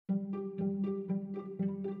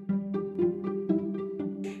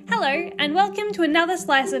Hello and welcome to another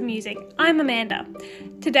Slice of Music. I'm Amanda.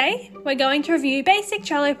 Today we're going to review basic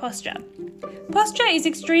cello posture. Posture is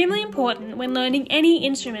extremely important when learning any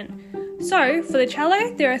instrument. So for the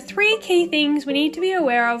cello, there are 3 key things we need to be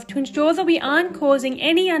aware of to ensure that we aren't causing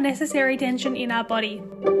any unnecessary tension in our body.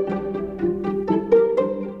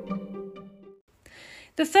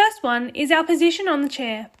 The first one is our position on the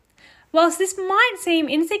chair. Whilst this might seem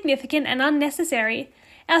insignificant and unnecessary,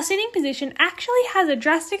 our sitting position actually has a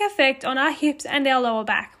drastic effect on our hips and our lower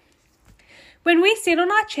back. When we sit on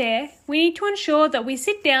our chair, we need to ensure that we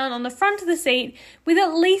sit down on the front of the seat with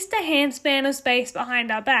at least a handspan of space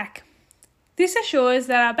behind our back. This assures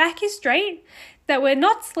that our back is straight, that we're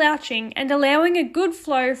not slouching and allowing a good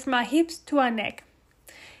flow from our hips to our neck.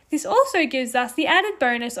 This also gives us the added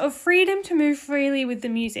bonus of freedom to move freely with the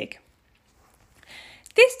music.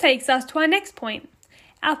 This takes us to our next point.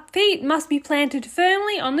 Our feet must be planted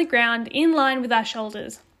firmly on the ground in line with our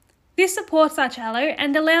shoulders. This supports our cello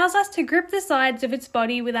and allows us to grip the sides of its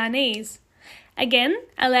body with our knees. Again,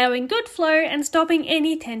 allowing good flow and stopping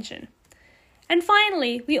any tension. And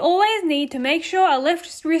finally, we always need to make sure our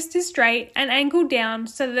left wrist is straight and angled down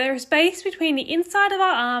so that there is space between the inside of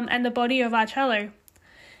our arm and the body of our cello.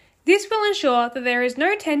 This will ensure that there is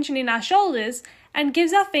no tension in our shoulders and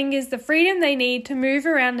gives our fingers the freedom they need to move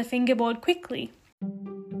around the fingerboard quickly.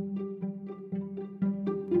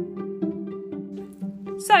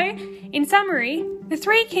 So, in summary, the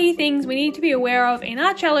 3 key things we need to be aware of in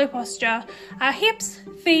our cello posture are hips,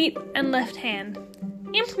 feet, and left hand.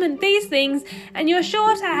 Implement these things and you're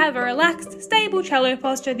sure to have a relaxed, stable cello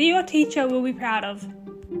posture that your teacher will be proud of.